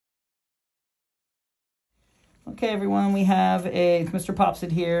Okay, everyone, we have it's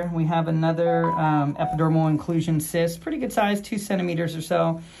MrPopZit here. We have another epidermal inclusion cyst, pretty good size, 2 centimeters or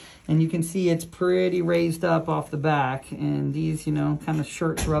so. And you can see it's pretty raised up off the back. And these, you know, kind of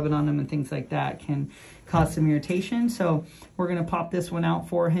shirts rubbing on them and things like that can cause some irritation. So we're going to pop this one out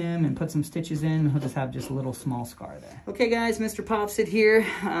for him and put some stitches in. He'll just have just a little small scar there. Okay, guys, MrPopZit here.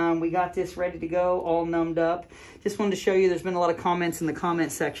 We got this ready to go, all numbed up. Just wanted to show you, there's been a lot of comments in the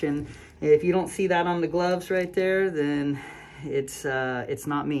comment section. If you don't see that on the gloves right there, then it's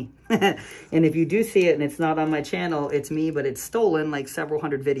not me. And if you do see it and it's not on my channel, it's me, but it's stolen, like several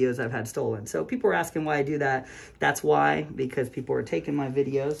hundred videos I've had stolen. So people are asking why I do that. That's why, because people are taking my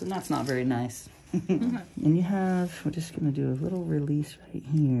videos, and that's not very nice. And you have, we're just gonna do a little release right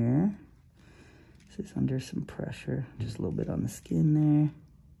here. This is under some pressure, just a little bit on the skin there.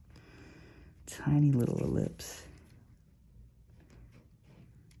 Tiny little ellipse.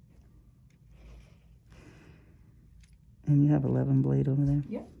 And you have 11 blade over there?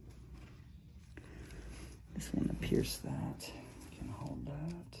 Yep. Just want to pierce that. You can hold that.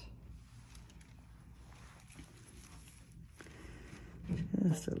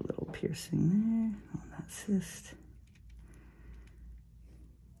 Just a little piercing there on that cyst.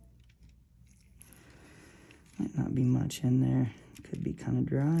 Might not be much in there. Could be kind of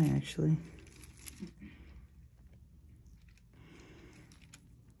dry, actually.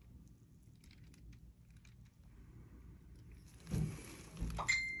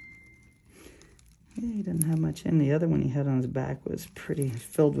 Yeah, he doesn't have much in. The other one he had on his back was pretty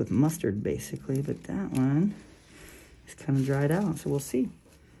filled with mustard, basically, but that one is kind of dried out, so we'll see.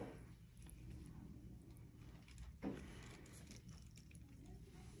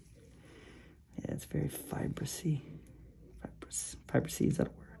 Yeah, it's very fibrous-y. Fibrous-y, is that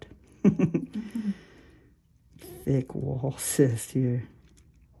a word? Thick wall cyst here.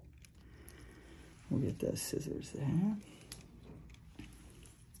 We'll get those scissors there.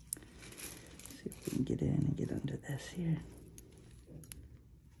 See if we can get in and get under this here.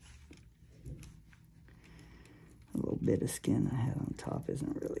 A little bit of skin I had on top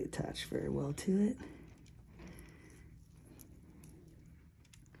isn't really attached very well to it.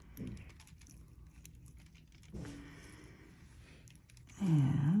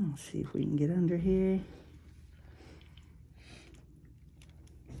 Yeah, let's see if we can get under here.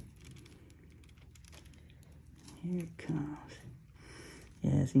 Here it comes.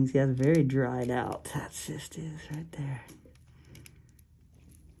 Yeah, as you can see, that's very dried out. That cyst is right there.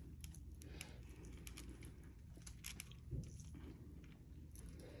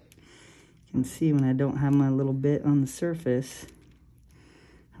 You can see when I don't have my little bit on the surface,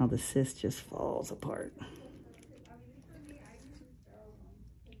 how the cyst just falls apart.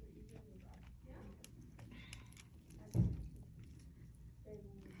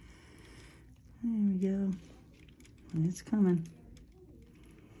 There we go. It's coming.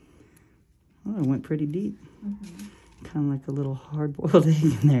 Oh, it went pretty deep. Kind of like a little hard-boiled egg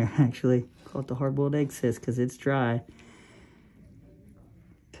in there, actually. Call it the hard-boiled egg cyst because it's dry.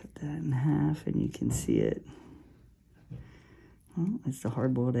 Cut that in half and you can see it. Well, it's the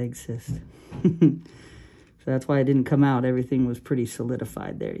hard-boiled egg cyst. So that's why it didn't come out. Everything was pretty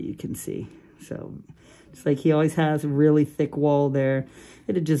solidified there, you can see. So it's like he always has a really thick wall there.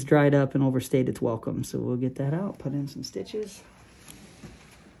 It had just dried up and overstayed its welcome. So we'll get that out, put in some stitches.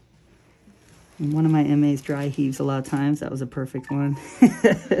 And one of my MAs dry heaves a lot of times. That was a perfect one. That's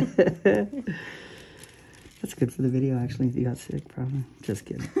good for the video, actually, if you got sick, probably. Just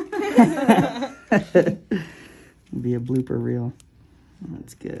kidding. It'll be a blooper reel.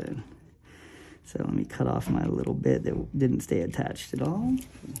 That's good. So let me cut off my little bit that didn't stay attached at all. We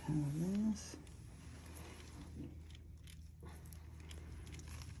have this.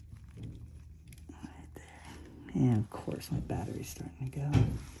 Right there. And of course, my battery's starting to go.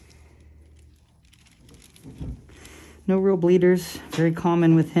 No real bleeders. Very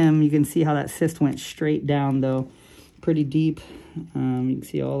common with him. You can see how that cyst went straight down, though. Pretty deep. You can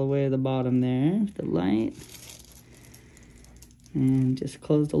see all the way to the bottom there. The light. And just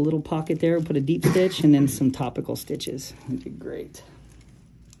closed a little pocket there. Put a deep stitch and then some topical stitches. That'd be great.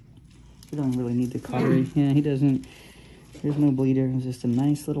 We don't really need the cautery. Yeah, he doesn't. There's no bleeder. It's just a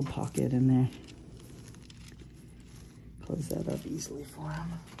nice little pocket in there. Close that up easily for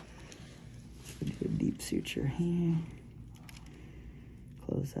him. Do a deep suture here.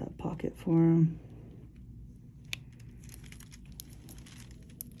 Close that pocket for him.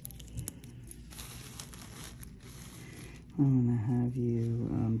 I'm gonna have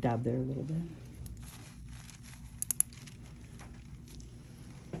you dab there a little bit.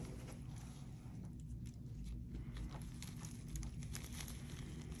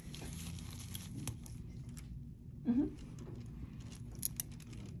 Mm-hmm.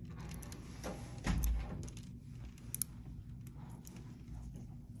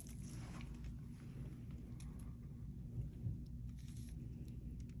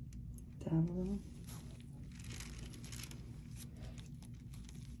 Dab a little.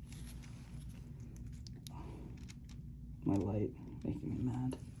 My light making me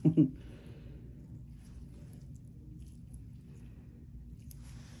mad.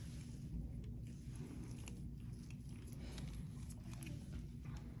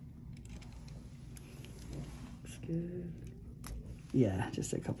 Looks good. Yeah,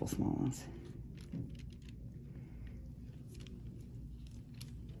 just a couple small ones.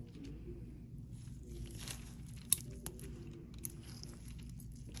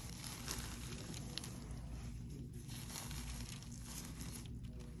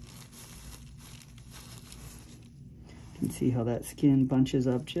 You can see how that skin bunches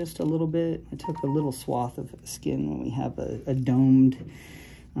up just a little bit. I took a little swath of skin when we have a domed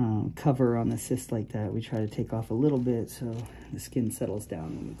cover on the cyst like that. We try to take off a little bit so the skin settles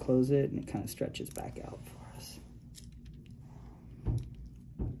down when we close it, and it kind of stretches back out for us.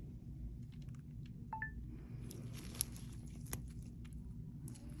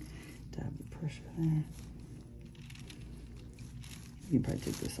 Dab the pressure there. You can probably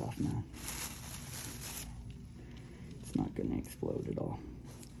take this off now. It's not going to explode at all.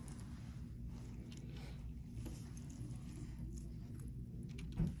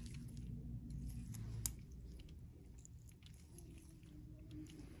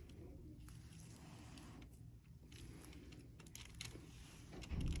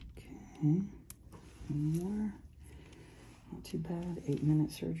 Okay, one more. Not too bad.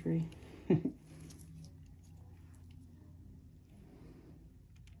 8-minute surgery.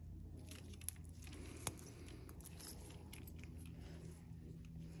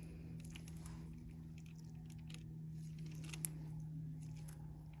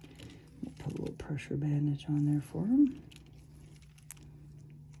 Put a little pressure bandage on there for him.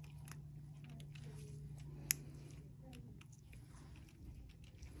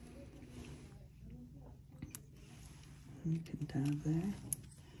 You can dab there.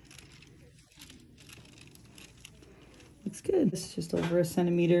 Looks good. It's just over 1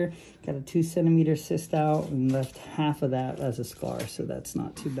 centimeter. Got a 2 centimeter cyst out and left half of that as a scar, so that's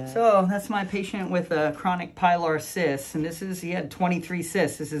not too bad. So that's my patient with a chronic pilar cyst, and he had 23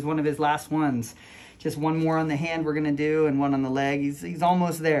 cysts. This is one of his last ones. Just one more on the hand we're gonna do and one on the leg. He's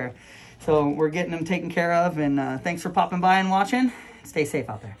almost there. So we're getting him taken care of, and thanks for popping by and watching. Stay safe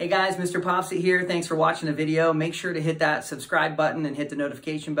out there. Hey guys, MrPopZit here. Thanks for watching the video. Make sure to hit that subscribe button and hit the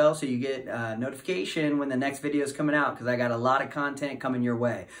notification bell so you get notification when the next video is coming out, because I got a lot of content coming your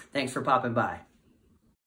way. Thanks for popping by.